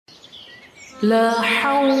لا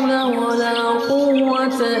حول ولا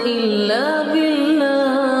قوة إلا بالله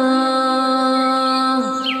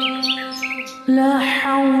لا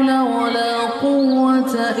حول ولا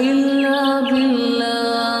قوة إلا بالله.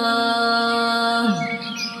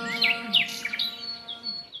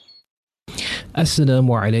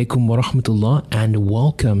 Assalamu alaikum wa rahmatullah, and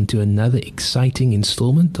welcome to another exciting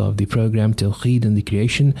installment of the program Tawheed and the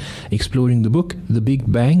Creation, exploring the book The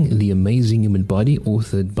Big Bang, The Amazing Human Body,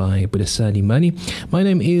 authored by Buddha Salie Manie. My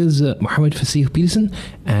name is Muhammad Fasih Peterson,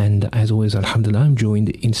 and as always, alhamdulillah, I'm joined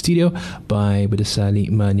in studio by Buddha Salie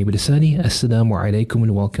Manie. Buddha Salie, assalamu alaikum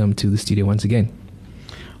and welcome to the studio once again.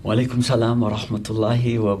 Wa alaikum salam wa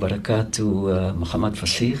rahmatullahi wa barakatuh, Muhammad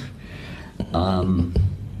Fasih.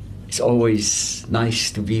 It's always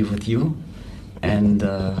nice to be with you, and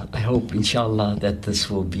I hope, inshallah, that this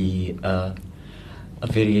will be a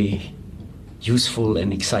very useful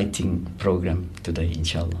and exciting program today,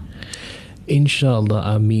 inshallah. Inshallah,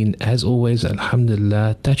 I mean, as always,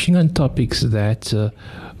 alhamdulillah, touching on topics that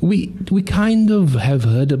we kind of have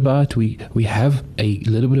heard about, we have a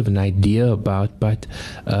little bit of an idea about, but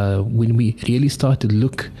when we really start to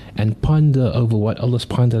look and ponder over what Allah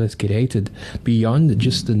subhanahu wa ta'ala has created beyond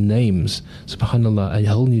just the names, subhanallah, a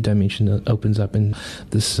whole new dimension opens up. And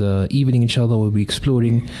this evening, inshallah, we'll be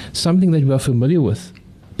exploring something that we are familiar with,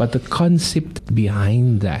 but the concept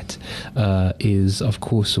behind that is, of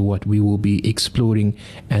course, what we will be exploring,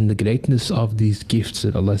 and the greatness of these gifts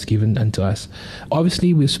that Allah has given unto us.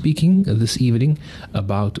 Obviously, we're speaking this evening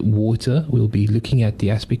about water. We'll be looking at the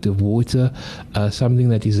aspect of water, something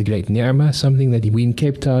that is a great ni'mah, something that we in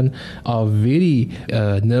Cape Town are very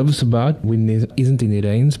nervous about when there isn't any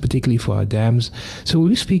rains, particularly for our dams. So we'll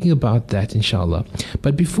be speaking about that, inshallah.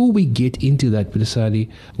 But before we get into that, Buddha Salie,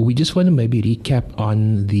 we just want to maybe recap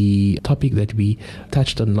on the topic that we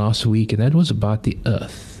touched on last week, and that was about the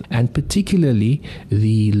earth, and particularly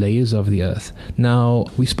the layers of the earth. Now,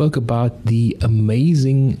 we spoke about the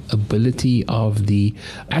amazing ability of the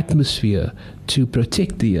atmosphere to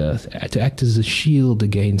protect the earth, to act as a shield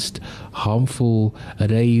against harmful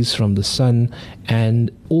rays from the sun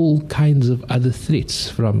and all kinds of other threats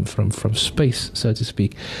from space, so to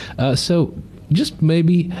speak. So just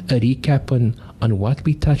maybe a recap on what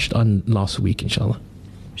we touched on last week, inshallah.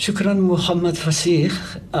 Shukran, Muhammad Fasih.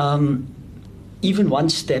 Even one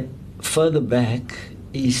step further back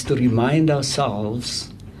is to remind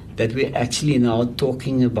ourselves that we're actually now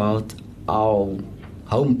talking about our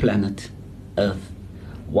home planet, Earth.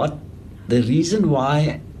 The reason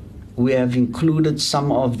why we have included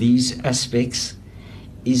some of these aspects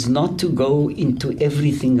is not to go into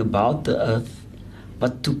everything about the Earth,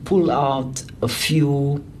 but to pull out a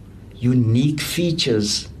few unique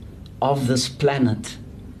features of this planet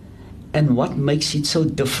and what makes it so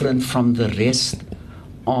different from the rest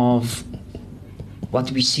of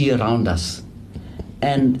what we see around us.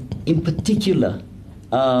 And in particular,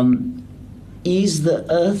 is the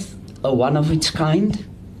Earth a one of its kind?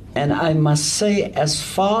 And I must say, as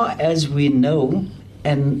far as we know,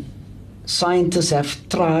 and scientists have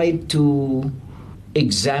tried to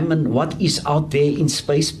examine what is out there in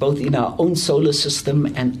space, both in our own solar system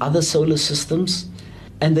and other solar systems,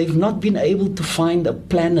 and they've not been able to find a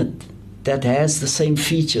planet that has the same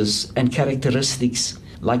features and characteristics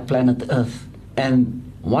like planet Earth. And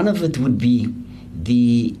one of it would be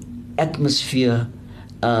the atmosphere,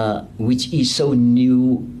 which is so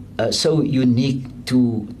unique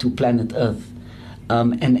to planet Earth.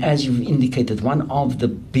 And as you've indicated, one of the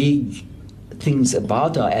big things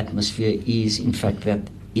about our atmosphere is, in fact,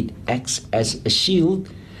 that it acts as a shield,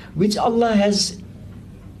 which Allah has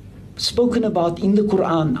spoken about in the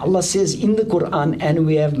Quran. Allah says in the Quran, and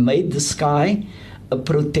we have made the sky a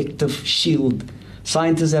protective shield.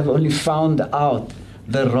 Scientists have only found out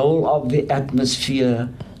the role of the atmosphere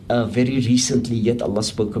very recently, yet Allah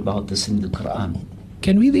spoke about this in the Quran.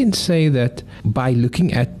 Can we then say that by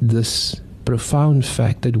looking at this profound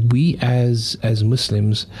fact that we as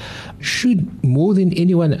Muslims should, more than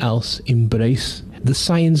anyone else, embrace the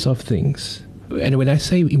science of things? And when I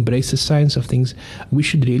say embrace the science of things, we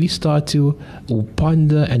should really start to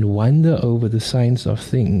ponder and wonder over the science of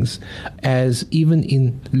things, as even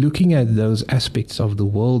in looking at those aspects of the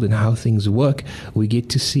world and how things work, we get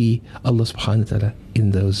to see Allah subhanahu wa ta'ala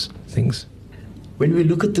in those things. When we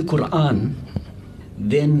look at the Quran,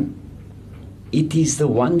 then it is the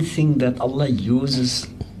one thing that Allah uses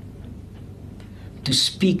to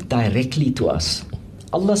speak directly to us.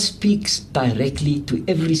 Allah speaks directly to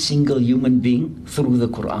every single human being through the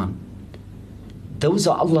Quran. Those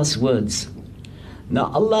are Allah's words.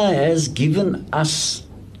 Now Allah has given us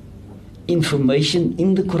information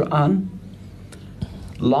in the Quran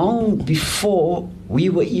long before we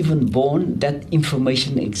were even born, that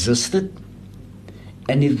information existed,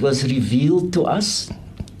 and it was revealed to us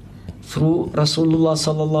through Rasulullah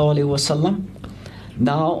sallallahu alaihi wasallam.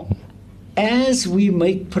 Now, as we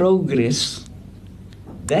make progress,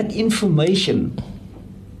 that information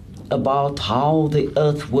about how the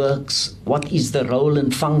earth works, what is the role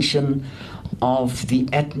and function of the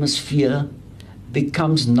atmosphere,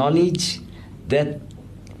 becomes knowledge that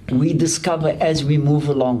we discover as we move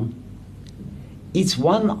along. It's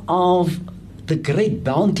one of the great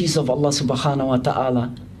bounties of Allah subhanahu wa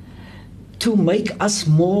ta'ala to make us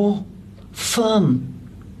more firm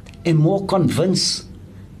and more convinced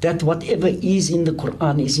that whatever is in the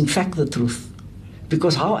Quran is in fact the truth.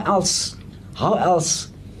 Because how else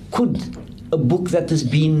could a book that has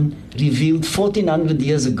been revealed 1400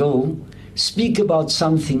 years ago speak about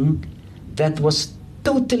something that was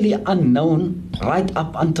totally unknown right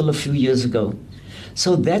up until a few years ago?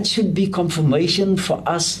 So that should be confirmation for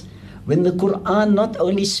us when the Quran not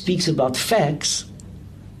only speaks about facts,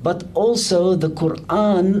 but also the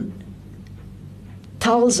Quran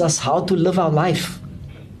tells us how to live our life,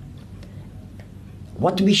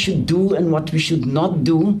 what we should do and what we should not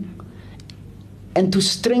do. And to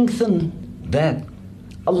strengthen that,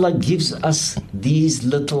 Allah gives us these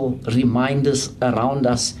little reminders around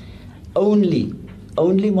us only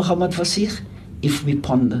Muhammad Fasih, if we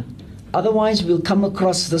ponder. Otherwise we'll come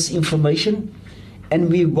across this information and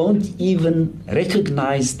we won't even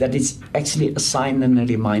recognize that it's actually a sign and a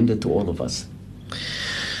reminder to all of us.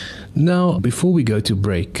 Now, before we go to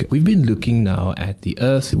break, we've been looking now at the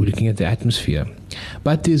earth, we're looking at the atmosphere.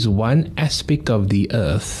 But there's one aspect of the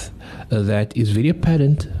earth that is very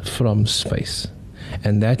apparent from space,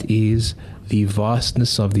 and that is the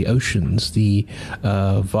vastness of the oceans, the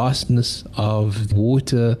vastness of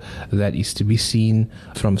water that is to be seen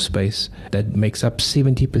from space, that makes up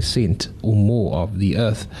 70% or more of the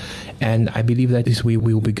earth. And I believe that is where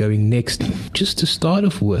we will be going next. Just to start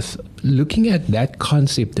off with, looking at that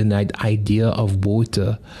concept and that idea of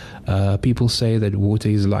water, people say that water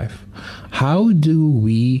is life. How do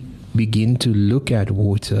we begin to look at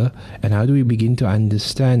water, and how do we begin to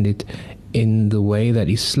understand it in the way that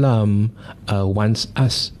Islam wants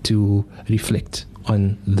us to reflect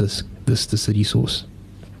on this resource?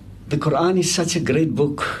 The Quran is such a great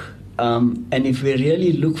book, and if we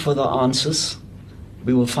really look for the answers,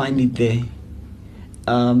 we will find it there.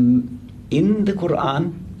 In the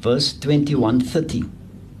Quran, verse 21:30,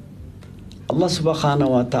 Allah subhanahu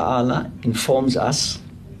wa ta'ala informs us,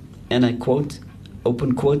 and I quote,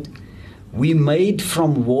 open quote, "We made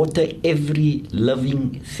from water every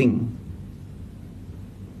living thing."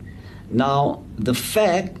 Now, the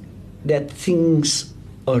fact that things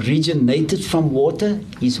originated from water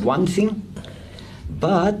is one thing,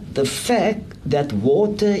 but the fact that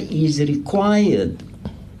water is required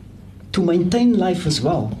to maintain life as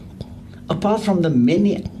well, apart from the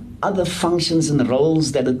many other functions and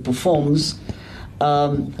roles that it performs,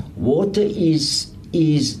 water is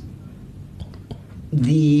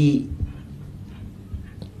the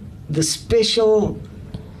special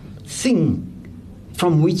thing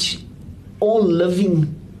from which all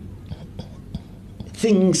living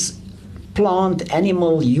things, plant,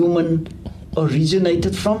 animal, human,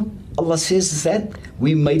 originated from. Allah says that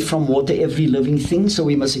we made from water every living thing, so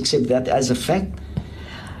we must accept that as a fact.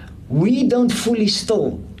 We don't fully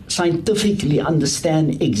still scientifically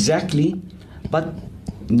understand exactly, but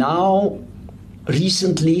now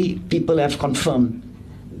recently people have confirmed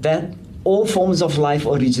that all forms of life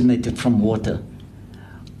originated from water.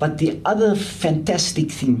 But the other fantastic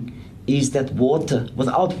thing is that water,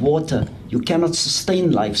 without water, you cannot sustain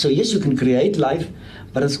life. So yes, you can create life,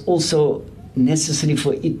 but it's also necessary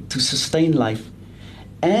for it to sustain life.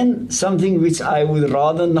 And something which I would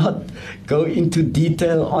rather not go into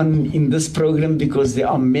detail on in this program, because there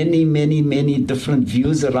are many, many, many different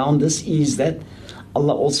views around this, is that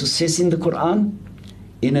Allah also says in the Quran,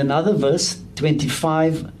 in another verse,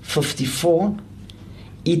 25:54,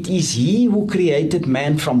 "It is He who created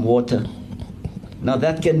man from water." Now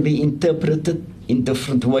that can be interpreted in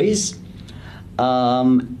different ways,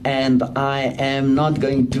 and I am not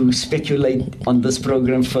going to speculate on this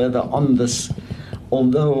program further on this,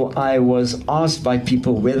 although I was asked by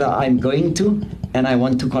people whether I'm going to, and I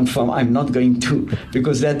want to confirm I'm not going to,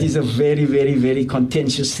 because that is a very, very, very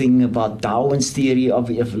contentious thing about Darwin's theory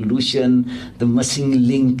of evolution, the missing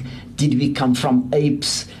link. Did we come from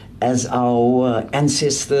apes as our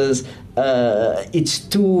ancestors? It's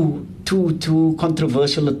too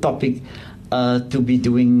controversial a topic to be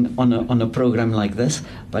doing on a program like this.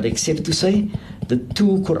 But except to say, the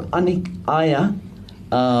two Quranic ayah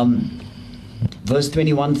Verse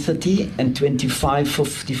 21:30 and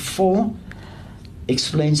 25:54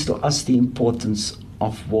 explains to us the importance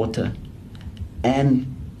of water. And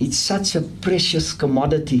it's such a precious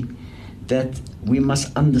commodity that we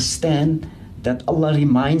must understand that Allah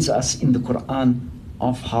reminds us in the Quran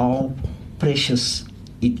of how precious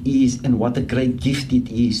it is and what a great gift it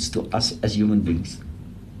is to us as human beings.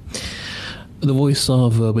 The voice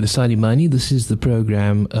of Salie Manie. This is the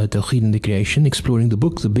program Tawheed and the Creation, exploring the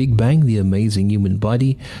book The Big Bang, The Amazing Human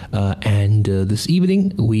Body. And this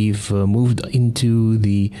evening we've moved into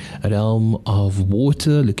the realm of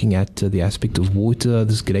water, looking at the aspect of water,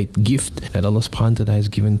 this great gift that Allah subhanahu wa ta'ala has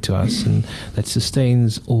given to us and that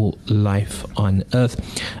sustains all life on earth.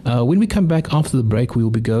 When we come back after the break, we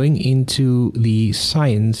will be going into the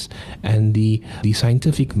science and the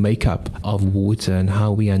scientific makeup of water and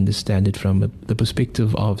how we understand it from the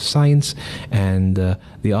perspective of science, and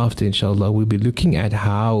thereafter, inshallah, we'll be looking at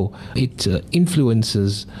how it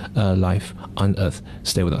influences life on earth.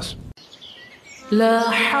 Stay with us. لا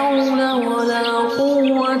حول ولا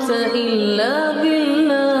قوة إلا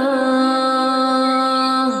بالله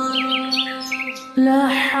لا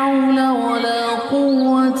حول ولا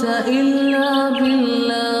قوة إلا بالله.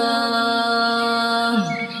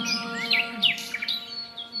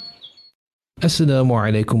 Assalamu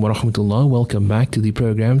alaikum wa rahmatullah. Welcome back to the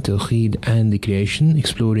program Tawheed and the Creation,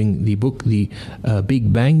 exploring the book The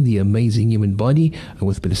Big Bang, The Amazing Human Body,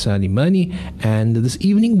 with Salie Manie. And this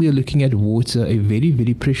evening we are looking at water, a very,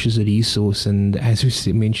 very precious resource. And as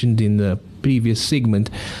we mentioned in the previous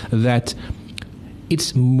segment, that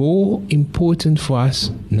it's more important for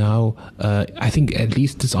us now, I think at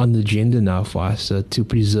least it's on the agenda now for us to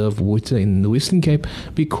preserve water in the Western Cape,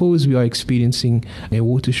 because we are experiencing a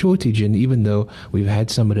water shortage. And even though we've had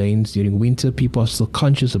some rains during winter, people are still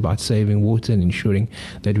conscious about saving water and ensuring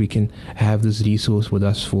that we can have this resource with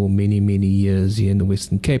us for many, many years here in the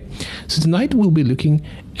Western Cape. So tonight we'll be looking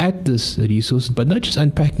at this resource, but not just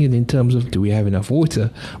unpacking it in terms of do we have enough water,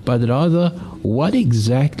 but rather what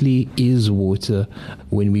exactly is water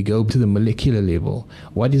when we go to the molecular level.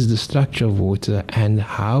 What is the structure of water and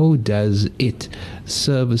how does it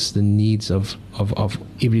service the needs of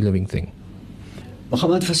every living thing?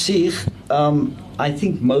 Muhammad Fasih, I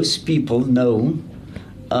think most people know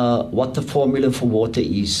what the formula for water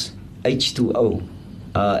is, H2O.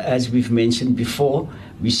 As we've mentioned before,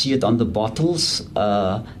 we see it on the bottles.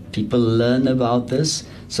 People learn about this.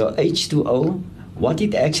 So H2O, what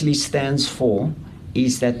it actually stands for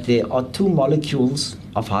is that there are two molecules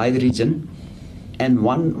of hydrogen and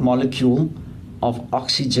one molecule of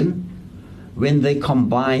oxygen. When they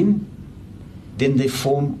combine, then they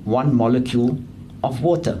form one molecule of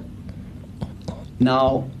water.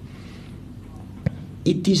 Now,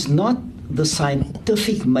 it is not the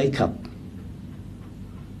scientific makeup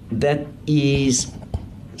that is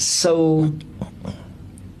so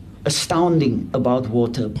astounding about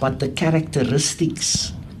water, but the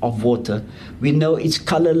characteristics of water. We know it's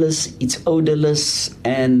colorless, it's odorless,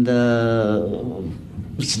 and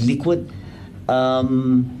it's liquid.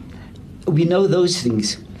 We know those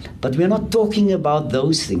things, but we're not talking about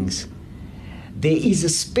those things. There is a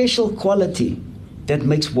special quality that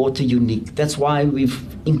makes water unique. That's why we've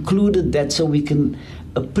included that, so we can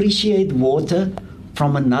appreciate water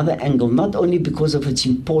from another angle, not only because of its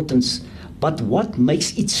importance, but what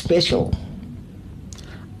makes it special.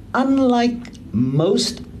 Unlike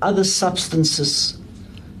most other substances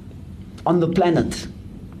on the planet,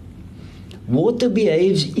 water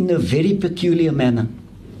behaves in a very peculiar manner.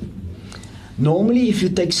 Normally, if you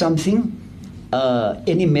take something,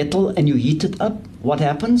 any metal, and you heat it up, what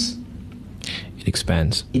happens? It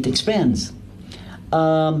expands. It expands.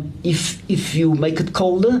 If you make it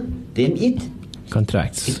colder, then it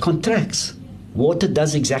contracts. It contracts. Water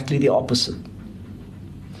does exactly the opposite.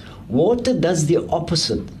 Water does the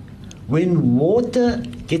opposite. When water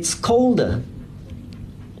gets colder,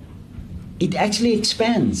 it actually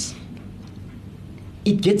expands.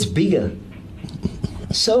 It gets bigger.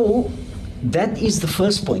 So that is the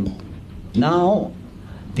first point. Now,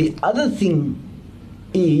 the other thing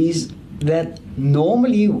is that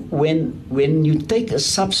normally when you take a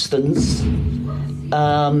substance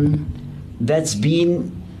that's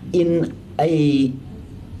been in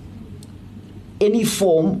any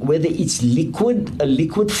form, whether it's liquid, a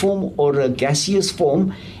liquid form or a gaseous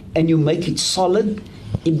form, and you make it solid,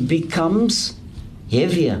 it becomes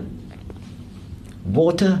heavier.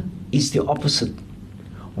 Water is the opposite.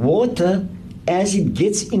 Water, as it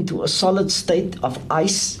gets into a solid state of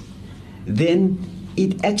ice, then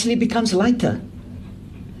it actually becomes lighter.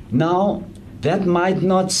 Now, that might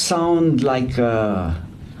not sound like a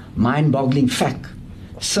mind-boggling fact,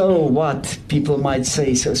 So what? People might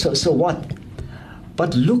say, so what?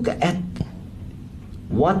 But look at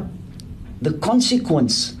what the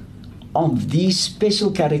consequence of these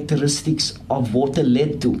special characteristics of water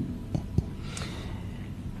led to.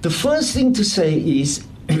 The first thing to say is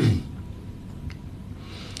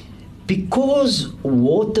because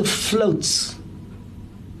water floats,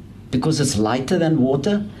 because it's lighter than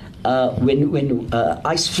water, when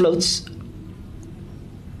ice floats,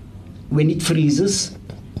 when it freezes,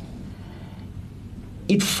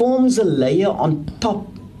 it forms a layer on top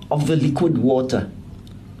of the liquid water.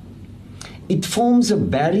 It forms a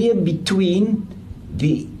barrier between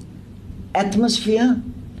the atmosphere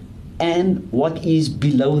and what is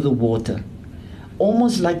below the water,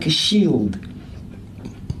 almost like a shield.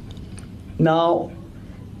 Now,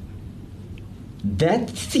 that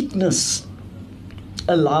thickness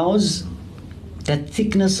of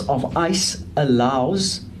ice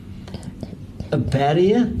allows a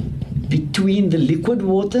barrier between the liquid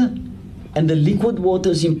water, and the liquid water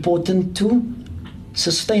is important to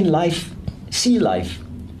sustain life, sea life.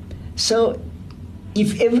 So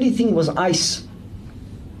if everything was ice,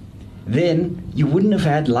 then you wouldn't have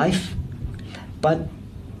had life. But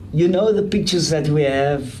you know the pictures that we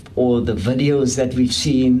have, or the videos that we've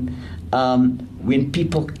seen, when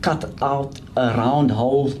people cut out a round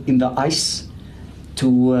hole in the ice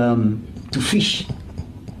to fish.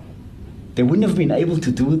 They wouldn't have been able to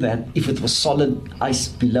do that if it was solid ice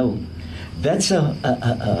below. That's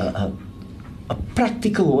a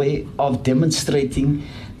practical way of demonstrating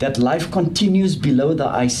that life continues below the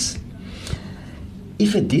ice.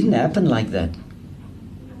 If it didn't happen like that,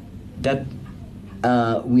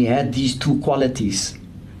 we had these two qualities.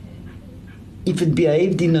 If it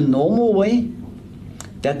behaved in a normal way,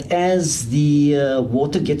 that as the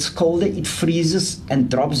water gets colder, it freezes and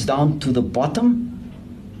drops down to the bottom.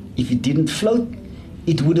 If it didn't float,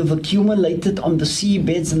 it would have accumulated on the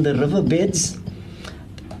seabeds and the riverbeds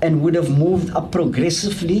and would have moved up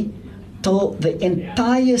progressively till the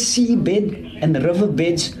entire seabed and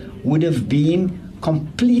riverbeds would have been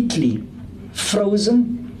completely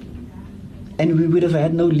frozen, and we would have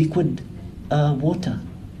had no liquid water.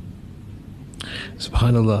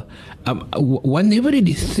 SubhanAllah. One never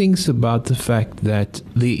really thinks about the fact that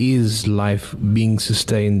there is life being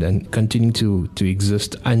sustained and continuing to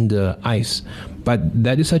exist under ice. But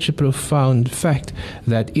that is such a profound fact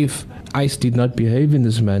that if ice did not behave in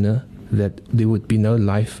this manner, that there would be no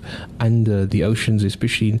life under the oceans,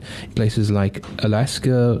 especially in places like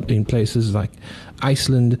Alaska, in places like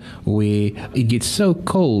Iceland, where it gets so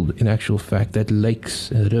cold, in actual fact, that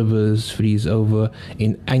lakes and rivers freeze over,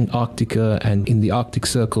 in Antarctica and in the Arctic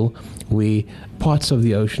Circle, where parts of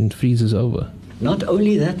the ocean freezes over. Not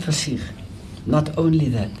only that, Fasir, not only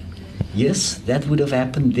that. Yes, that would have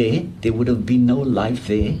happened there. There would have been no life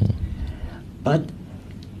there. But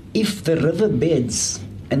if the riverbeds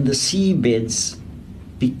and the seabeds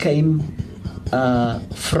became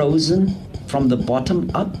frozen from the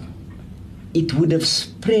bottom up, it would have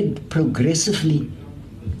spread progressively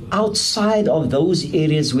outside of those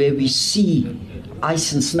areas where we see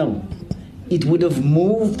ice and snow. It would have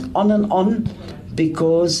moved on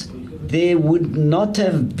because there would not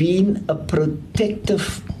have been a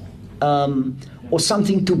protective or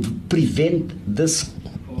something to prevent this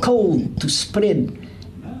cold to spread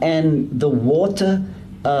and the water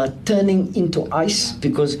turning into ice.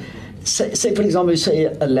 Because say for example, you say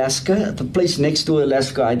Alaska, the place next to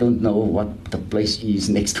Alaska, I don't know what the place is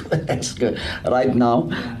next to Alaska right now,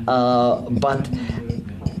 but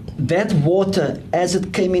that water, as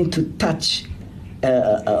it came into touch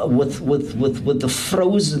with the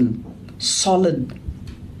frozen solid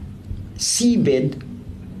seabed,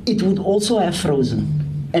 it would also have frozen,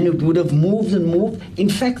 and it would have moved and moved. In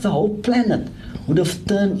fact, the whole planet would have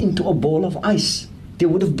turned into a ball of ice. There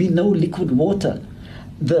would have been no liquid water.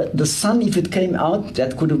 The sun, if it came out,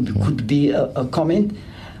 that could be a comment,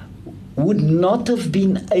 would not have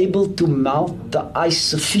been able to melt the ice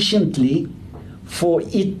sufficiently for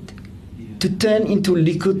it to turn into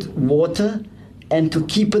liquid water and to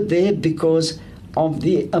keep it there, because of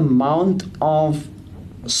the amount of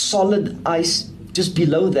solid ice just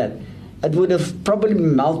below that. It would have probably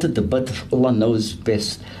melted a bit, Allah knows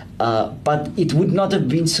best, but it would not have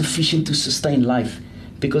been sufficient to sustain life,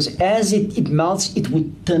 because as it melts, it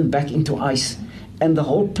would turn back into ice, and the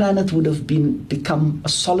whole planet would have become a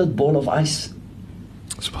solid ball of ice.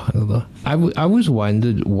 SubhanAllah. I always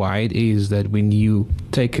wondered why it is that when you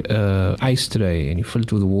take a ice tray and you fill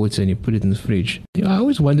it with water and you put it in the fridge, I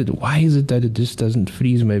always wondered why is it that it just doesn't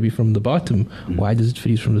freeze maybe from the bottom? Why does it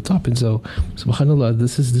freeze from the top? And so, SubhanAllah,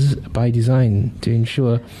 this is by design to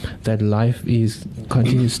ensure that life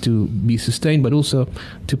continues to be sustained, but also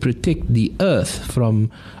to protect the earth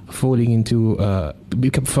from falling into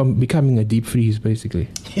from becoming a deep freeze, basically.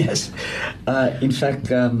 Yes. In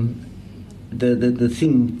fact, the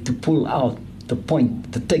thing to pull out,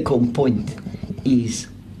 the take-home point is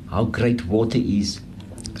how great water is.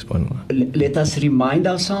 Let us remind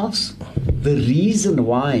ourselves the reason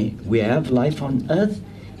why we have life on earth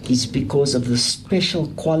is because of the special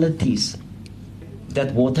qualities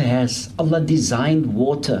that water has. Allah designed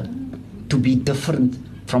water to be different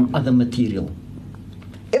from other material.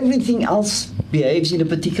 Everything else behaves in a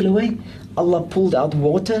particular way. Allah pulled out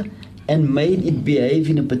water and made it behave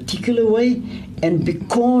in a particular way, and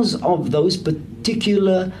because of those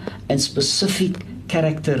particular and specific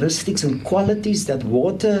characteristics and qualities that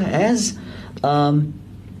water has,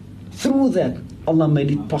 through that Allah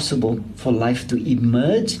made it possible for life to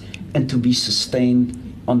emerge and to be sustained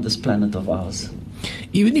on this planet of ours.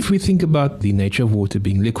 Even if we think about the nature of water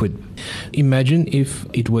being liquid, imagine if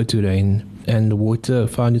it were to rain and the water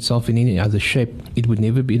found itself in any other shape, it would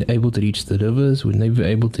never be able to reach the rivers, would never be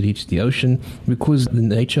able to reach the ocean, because the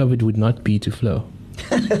nature of it would not be to flow.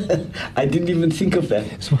 I didn't even think of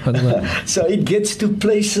that. So it gets to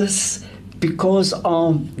places because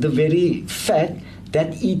of the very fact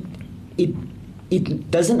that it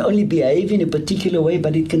doesn't only behave in a particular way,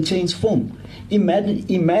 but it can change form.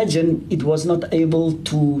 Imagine it was not able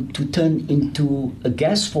to turn into a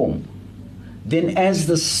gas form. Then as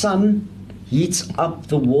the sun heats up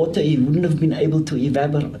the water, it wouldn't have been able to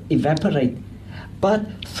evaporate. But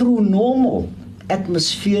through normal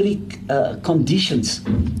atmospheric conditions,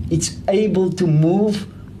 it's able to move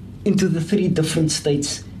into the three different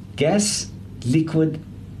states: gas, liquid,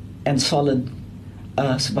 and solid.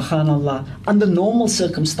 Subhanallah, under normal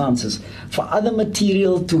circumstances, for other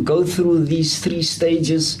material to go through these three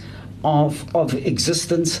stages of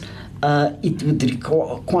existence, it would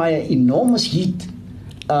require enormous heat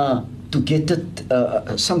to get it,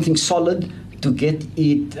 something solid, to get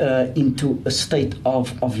it into a state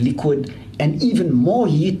of liquid, and even more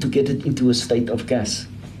heat to get it into a state of gas.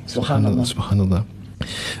 SubhanAllah. SubhanAllah.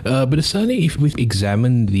 But Salie, if we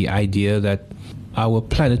examine the idea that our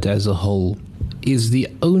planet as a whole is the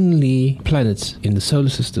only planet in the solar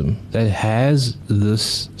system that has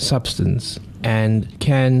this substance and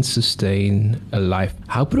can sustain a life.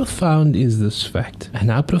 How profound is this fact? And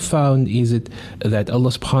how profound is it that Allah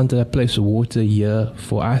subhanahu wa ta'ala placed water here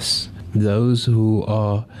for us, those who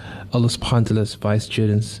are Allah subhanahu wa ta'ala's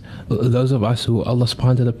vicegerents, those of us who Allah subhanahu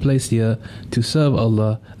wa ta'ala placed here to serve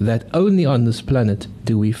Allah, that only on this planet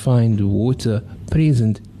do we find water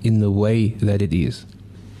present in the way that it is.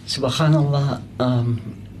 Subhanallah,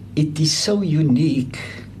 it is so unique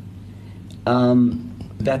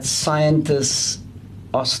that scientists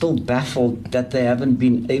are still baffled that they haven't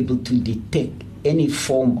been able to detect any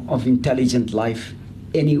form of intelligent life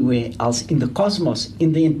anywhere else in the cosmos.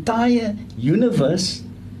 In the entire universe,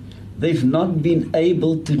 they've not been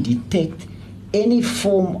able to detect any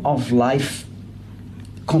form of life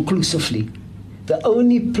conclusively. The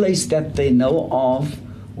only place that they know of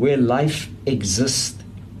where life exists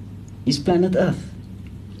is planet Earth.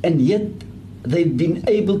 And yet they've been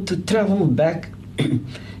able to travel back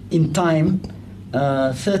in time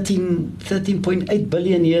 13.8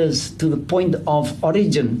 billion years to the point of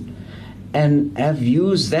origin, and have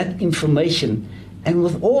used that information. And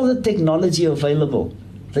with all the technology available,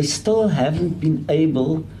 they still haven't been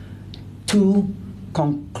able to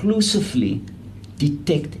conclusively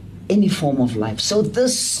detect any form of life. So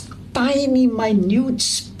this tiny, minute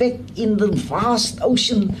speck in the vast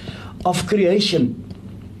ocean of creation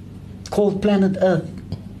called planet Earth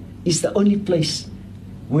is the only place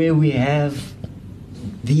where we have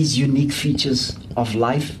these unique features of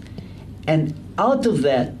life. And out of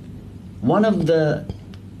that, one of the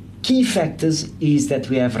key factors is that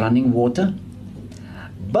we have running water.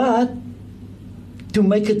 But to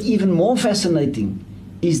make it even more fascinating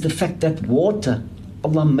is the fact that water,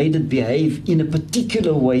 Allah made it behave in a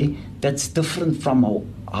particular way that's different from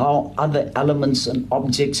how other elements and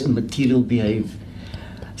objects and material behave.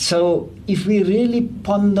 So if we really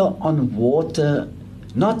ponder on water,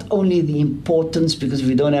 not only the importance, because if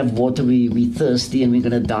we don't have water, we're thirsty and we're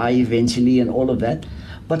going to die eventually and all of that,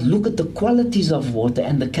 but look at the qualities of water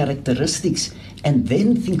and the characteristics, and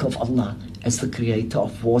then think of Allah as the creator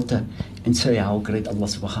of water and say how great Allah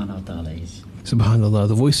subhanahu wa ta'ala is. Subhanallah,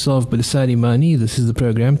 the voice of Salie Manie. This is the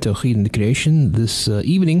program Tawheed and the Creation. This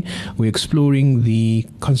evening we're exploring the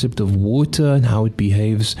concept of water and how it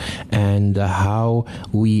behaves, and how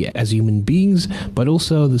we as human beings, but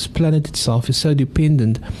also this planet itself, is so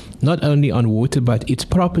dependent not only on water but its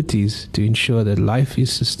properties to ensure that life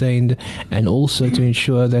is sustained, and also to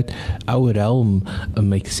ensure that our realm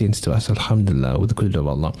makes sense to us. Alhamdulillah, with the qudra of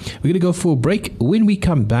Allah. We're going to go for a break. When we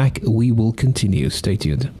come back, we will continue. Stay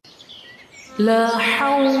tuned. لا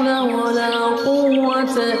حول ولا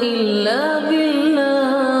قوة إلا بالله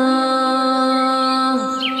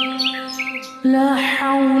لا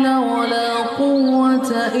حول ولا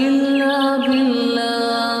قوة إلا بالله.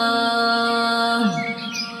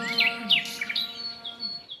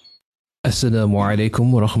 Assalamu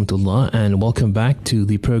alaikum wa rahmatullah, and welcome back to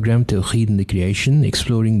the program Tawheed and the Creation,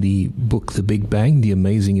 exploring the book The Big Bang, The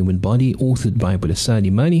Amazing Human Body, authored by Salie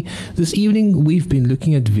Manie. This evening we've been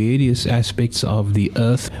looking at various aspects of the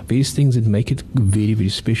earth, various things that make it very, very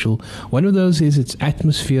special. One of those is its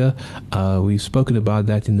atmosphere. We've spoken about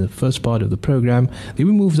that in the first part of the program. Then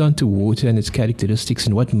we moved on to water and its characteristics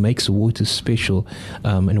and what makes water special,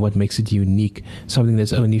 and what makes it unique, something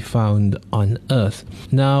that's only found on earth.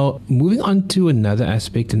 Now, moving on to another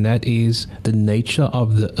aspect, and that is the nature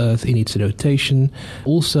of the earth in its rotation.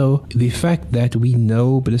 Also, the fact that we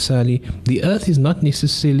know, Salie, the earth is not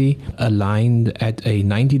necessarily aligned at a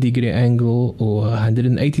 90-degree angle or a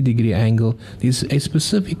 180-degree angle. There's a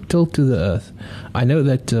specific tilt to the earth. I know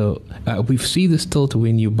that we see this tilt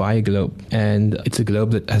when you buy a globe, and it's a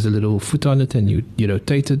globe that has a little foot on it, and you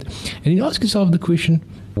rotate it, and you ask yourself the question,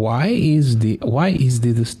 why is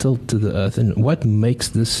there this tilt to the earth, and what makes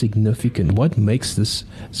this significant? What makes this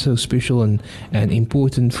so special and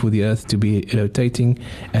important for the earth to be rotating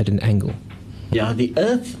at an angle? Yeah, the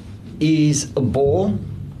earth is a ball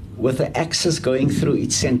with an axis going through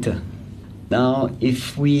its center. Now,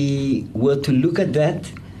 if we were to look at that,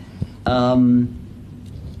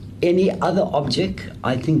 any other object,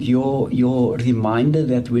 I think your reminder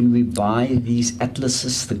that when we buy these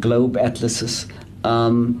atlases, the globe atlases,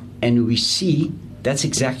 and we see that's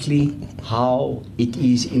exactly how it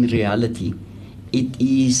is in reality. It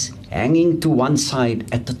is hanging to one side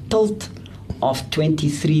at a tilt of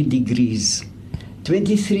 23 degrees.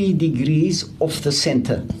 23 degrees off the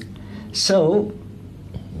center. So,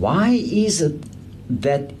 why is it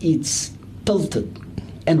that it's tilted?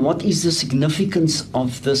 And what is the significance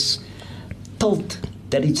of this tilt,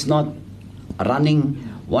 that it's not running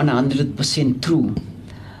 100% true?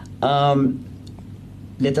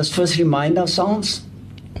 Let us first remind ourselves,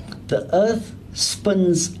 the earth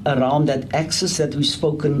spins around that axis that we've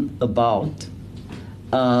spoken about.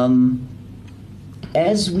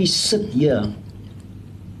 As we sit here,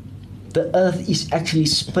 the earth is actually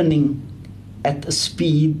spinning at a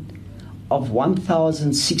speed of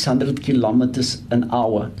 1,600 kilometers an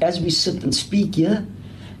hour. As we sit and speak here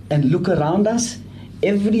and look around us,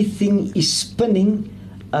 everything is spinning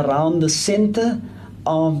around the center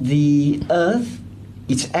of the earth,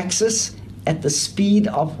 its axis, at the speed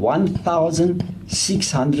of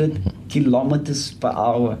 1,600 kilometers per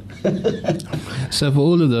hour. So for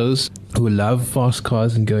all of those who love fast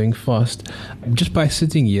cars and going fast, just by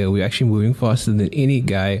sitting here, we're actually moving faster than any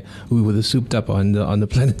guy who would have souped up on the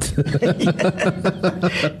planet.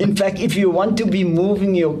 In fact, if you want to be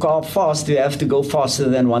moving your car fast, you have to go faster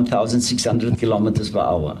than 1,600 kilometers per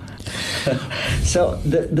hour. So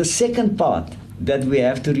the second part that we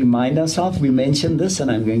have to remind ourselves, we mentioned this, and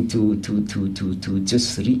I'm going to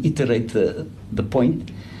just reiterate the point,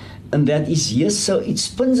 and that is, yes, so it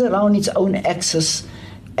spins around its own axis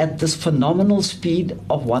at this phenomenal speed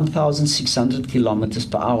of 1,600 kilometers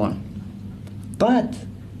per hour. But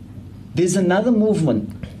there's another movement.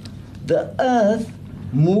 The earth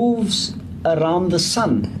moves around the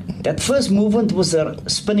sun. That first movement was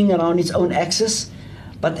spinning around its own axis,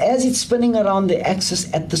 but as it's spinning around the axis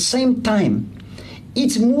at the same time,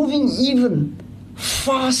 it's moving even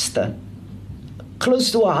faster, close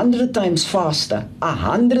to 100 times faster,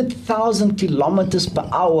 100,000 kilometers per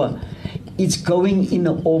hour. It's going in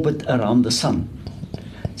an orbit around the sun.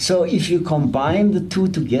 So if you combine the two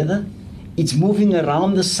together, it's moving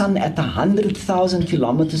around the sun at 100,000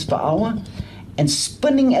 kilometers per hour and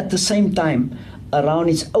spinning at the same time around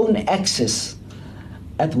its own axis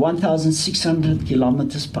at 1,600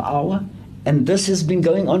 kilometers per hour. And this has been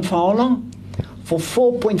going on for how long? For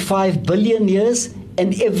 4.5 billion years,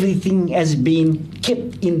 and everything has been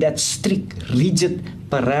kept in that strict, rigid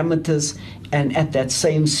parameters and at that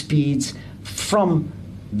same speeds from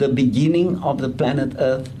the beginning of the planet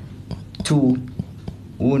Earth to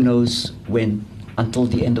who knows when, until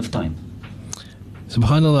the end of time.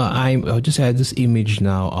 SubhanAllah, I just had this image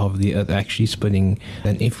now of the earth actually spinning.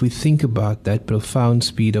 And if we think about that profound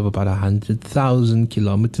speed of about 100,000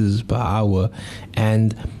 kilometers per hour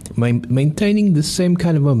and maintaining the same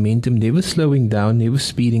kind of momentum, never slowing down, never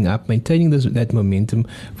speeding up, maintaining that momentum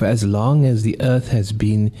for as long as the earth has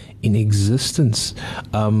been in existence.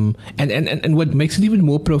 And what makes it even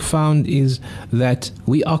more profound is that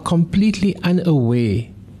we are completely unaware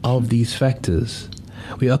of these factors.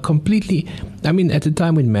 We are completely, at the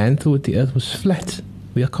time when man thought the earth was flat,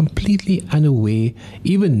 we are completely unaware.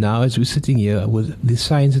 Even now, as we're sitting here with the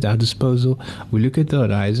science at our disposal, we look at the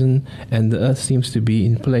horizon and the earth seems to be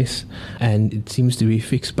in place and it seems to be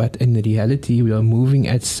fixed. But in reality, we are moving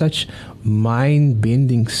at such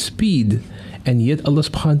mind-bending speed, and yet Allah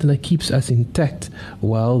subhanahu wa ta'ala keeps us intact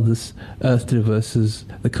while this earth traverses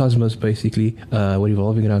the cosmos, basically, we're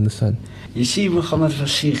revolving around the sun. You see, Muhammad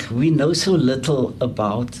Fasih, we know so little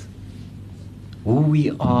about who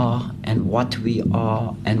we are and what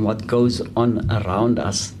goes on around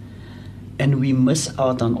us, and we miss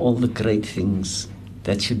out on all the great things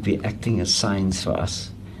that should be acting as signs for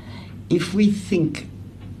us. If we think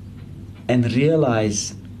and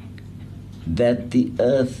realize that the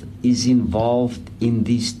earth is involved in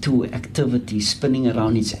these two activities, spinning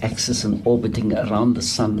around its axis and orbiting around the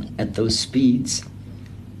sun at those speeds,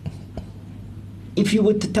 if you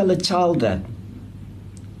were to tell a child that,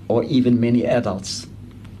 or even many adults,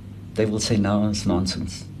 they will say, no, it's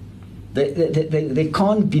nonsense. They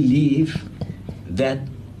can't believe that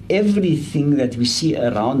everything that we see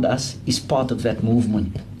around us is part of that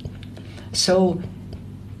movement. So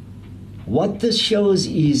what this shows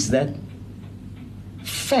is that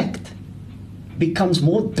fact becomes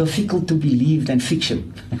more difficult to believe than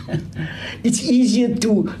fiction. It's easier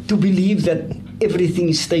to believe that everything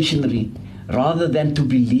is stationary rather than to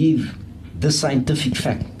believe the scientific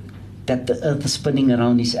fact that the earth is spinning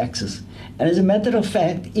around its axis. And as a matter of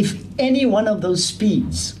fact, if any one of those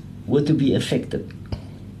speeds were to be affected,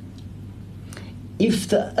 if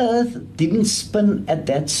the earth didn't spin at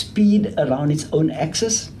that speed around its own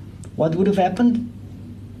axis, what would have happened?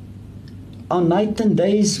 Our night and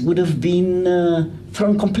days would have been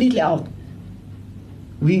thrown completely out.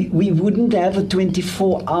 We wouldn't have a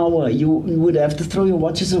 24-hour. You would have to throw your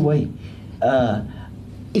watches away.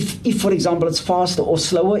 If, for example, it's faster or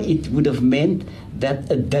slower, it would have meant that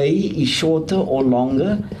a day is shorter or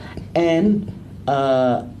longer, and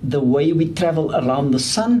the way we travel around the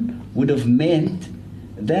sun would have meant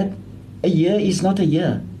that a year is not a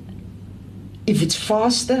year. If it's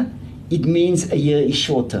faster, it means a year is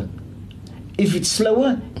shorter. If it's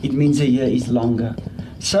slower, it means a year is longer.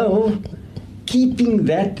 So, keeping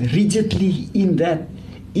that rigidly in that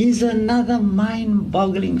is another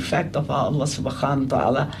mind-boggling fact of how Allah subhanahu wa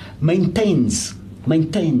ta'ala maintains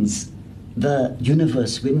the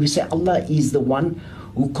universe. When we say Allah is the one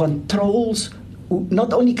who controls, who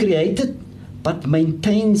not only created, but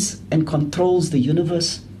maintains and controls the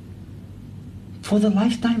universe for the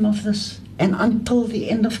lifetime of this. And until the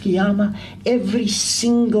end of Qiyamah, every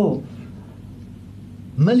single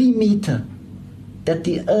millimeter that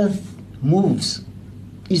the earth moves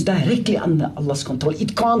is directly under Allah's control.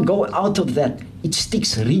 It can't go out of that. It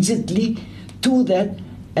sticks rigidly to that,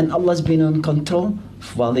 and Allah's been in control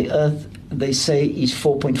while the earth, they say, is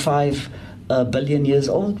 4.5 billion years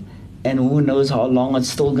old, and who knows how long it's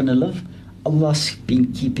still going to live. Allah's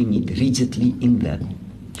been keeping it rigidly in that.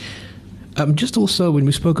 Just also, when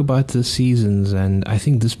we spoke about the seasons, and I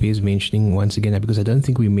think this bears mentioning once again, because I don't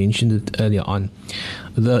think we mentioned it earlier on,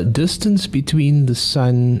 the distance between the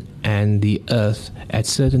sun and the earth at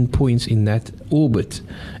certain points in that orbit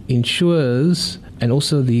ensures, and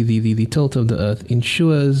also the tilt of the earth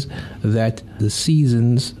ensures that the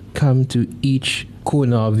seasons come to each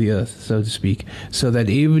corner of the earth, so to speak, so that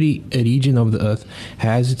every region of the earth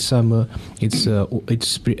has its summer, its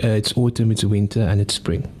autumn, its winter, and its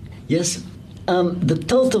spring. Yes, the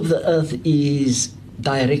tilt of the earth is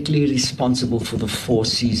directly responsible for the 4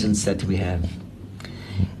 seasons that we have.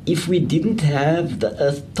 If we didn't have the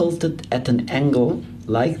earth tilted at an angle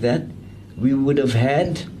like that, we would have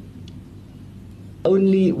had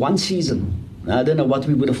only one season. I don't know what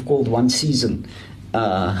we would have called one season.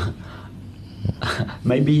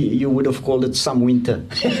 Maybe you would have called it some winter.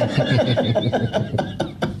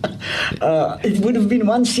 It would have been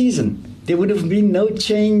one season. There would have been no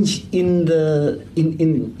change in the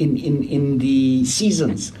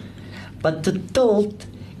seasons. But the tilt,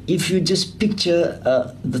 if you just picture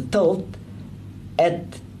the tilt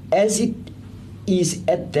as it is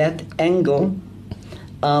at that angle,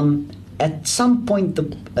 at some point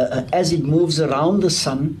as it moves around the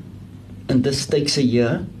sun, and this takes a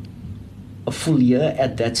year, a full year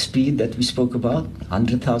at that speed that we spoke about,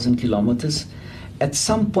 100,000 kilometers. At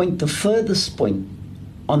some point, the furthest point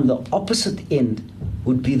on the opposite end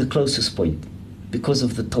would be the closest point because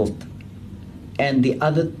of the tilt. And the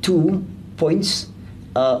other 2 points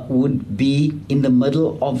would be in the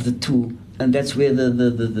middle of the 2, and that's where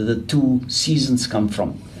the 2 seasons come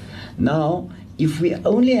from. Now, if we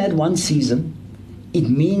only had 1 season, it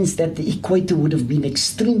means that the equator would have been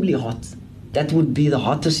extremely hot. That would be the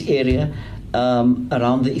hottest area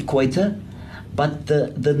around the equator. But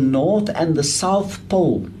the North and the South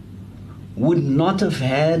Pole would not have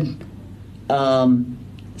had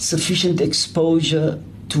sufficient exposure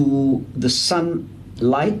to the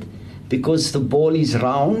sunlight because the ball is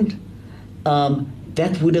round.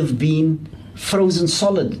 That would have been frozen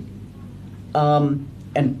solid. And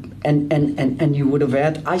you would have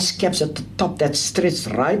had ice caps at the top that stretched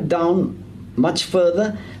right down much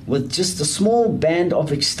further with just a small band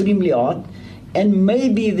of extremely hot, and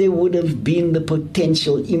maybe there would have been the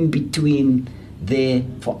potential in between there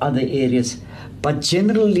for other areas. But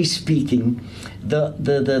generally speaking,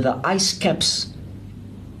 the ice caps,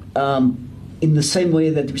 in the same way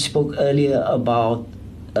that we spoke earlier about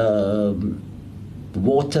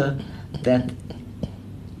water, that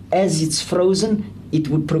as it's frozen, it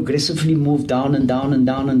would progressively move down and down and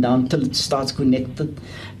down and down till it starts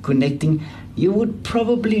connecting. You would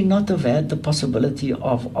probably not have had the possibility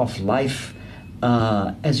of life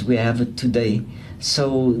as we have it today.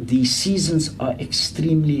 So the seasons are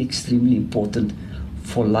extremely, extremely important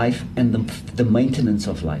for life and the maintenance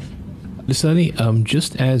of life. Salie,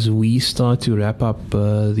 just as we start to wrap up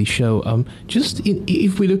the show,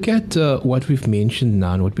 if we look at what we've mentioned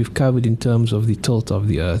now and what we've covered in terms of the tilt of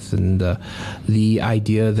the Earth and the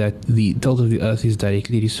idea that the tilt of the Earth is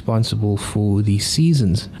directly responsible for the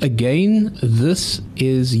seasons, again, this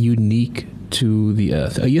is unique to the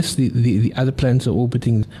Earth. Yes, the other planets are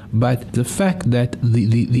orbiting, but the fact that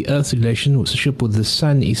the Earth's relationship with the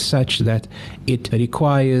Sun is such that it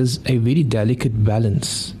requires a very delicate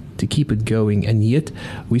balance to keep it going. And yet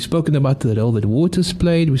we've spoken about the role that water's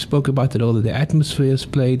played, we spoke about the role that the atmosphere has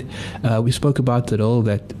played, we spoke about the role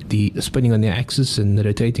that the spinning on the axis and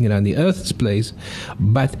rotating around the Earth plays.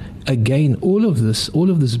 But again, all of this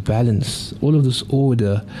balance, all of this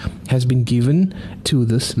order has been given to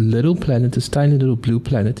this little planet, this tiny little blue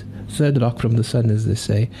planet, third rock from the Sun, as they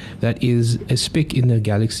say, that is a speck in the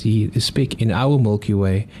galaxy, a speck in our Milky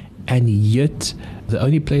Way, and yet the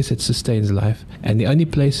only place that sustains life and the only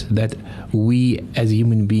place that we as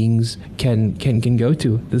human beings can go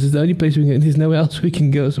to. This is the only place we can. There's nowhere else we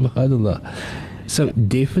can go, subhanAllah. So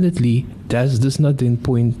definitely, does this not then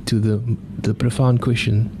point to the profound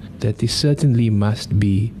question that there certainly must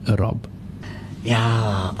be a Rabb?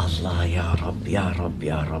 Ya Allah, Ya Rabb, Ya Rabb,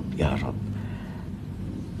 Ya Rabb, Ya Rabb.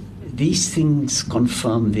 These things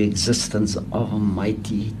confirm the existence of a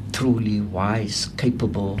mighty, truly wise,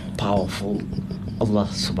 capable, powerful Allah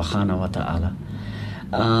subhanahu wa ta'ala.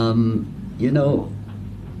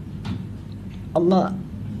 Allah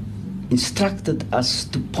instructed us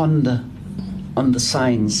to ponder on the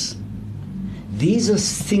signs. These are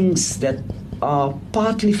things that are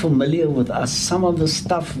partly familiar with us. Some of the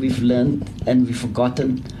stuff we've learned and we've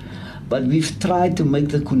forgotten, but we've tried to make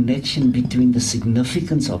the connection between the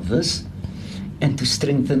significance of this and to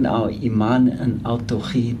strengthen our iman and our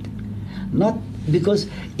tawheed. Not because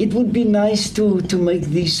it would be nice to make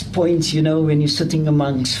these points, when you're sitting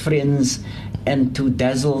amongst friends, and to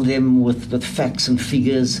dazzle them with facts and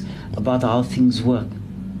figures about how things work.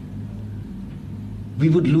 We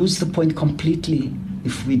would lose the point completely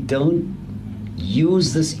if we don't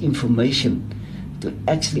use this information to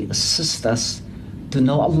actually assist us to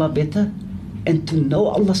know Allah better and to know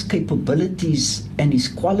Allah's capabilities and His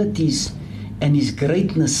qualities and His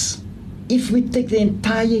greatness. If we take the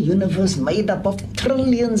entire universe made up of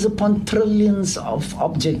trillions upon trillions of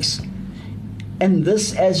objects, and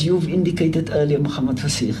this, as you've indicated earlier, Muhammad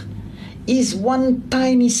Fasih, is one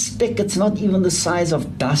tiny speck. It's not even the size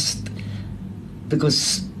of dust,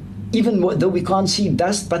 because even though we can't see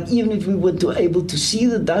dust, but even if we were able to see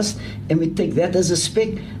the dust and we take that as a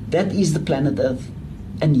speck, that is the planet Earth.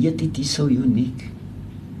 And yet it is so unique.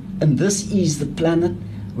 And this is the planet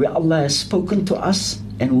where Allah has spoken to us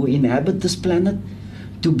and who inhabit this planet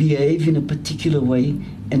to behave in a particular way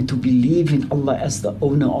and to believe in Allah as the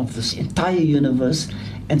owner of this entire universe,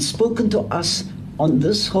 and spoken to us on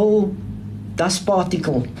this whole dust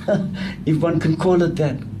particle, if one can call it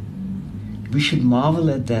that. We should marvel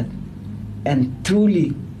at that and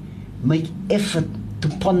truly make effort to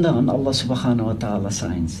ponder on Allah subhanahu wa ta'ala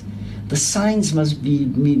signs. The signs must be,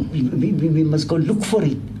 we must go look for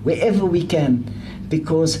it wherever we can,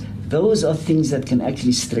 because those are things that can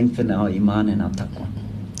actually strengthen our iman and our taqwa.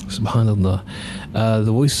 Subhanallah.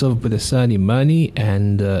 The voice of Brother Salie Manie,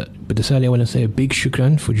 and Brother Salie, I want to say a big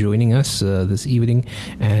shukran for joining us this evening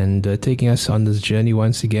and taking us on this journey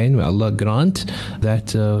once again. May Allah grant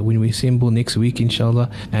that when we assemble next week, inshallah,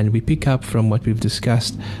 and we pick up from what we've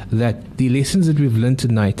discussed, that the lessons that we've learned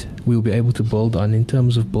tonight we'll be able to build on in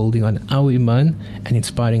terms of building on our iman and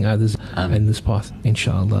inspiring others in this path,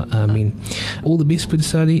 inshallah. Ameen. All the best, Brother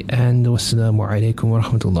Salie, and wassalamu alaikum wa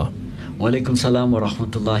rahmatullah. Wa alaikum salam wa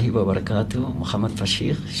rahmatullahi wa barakatuh. Muhammad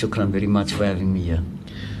Fasheekh, shukran very much for having me here.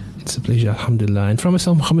 It's a pleasure, alhamdulillah. And from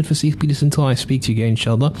myself, Muhammad Fasheekh, please, until I speak to you again,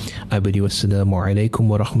 inshallah, I bid you wassalamu alaikum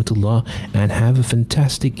wa rahmatullah, and have a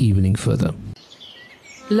fantastic evening further.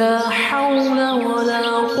 لا حول ولا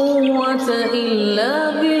قوة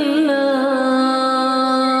إلا بالله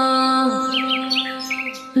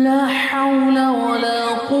لا حول ولا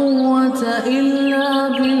قوة إلا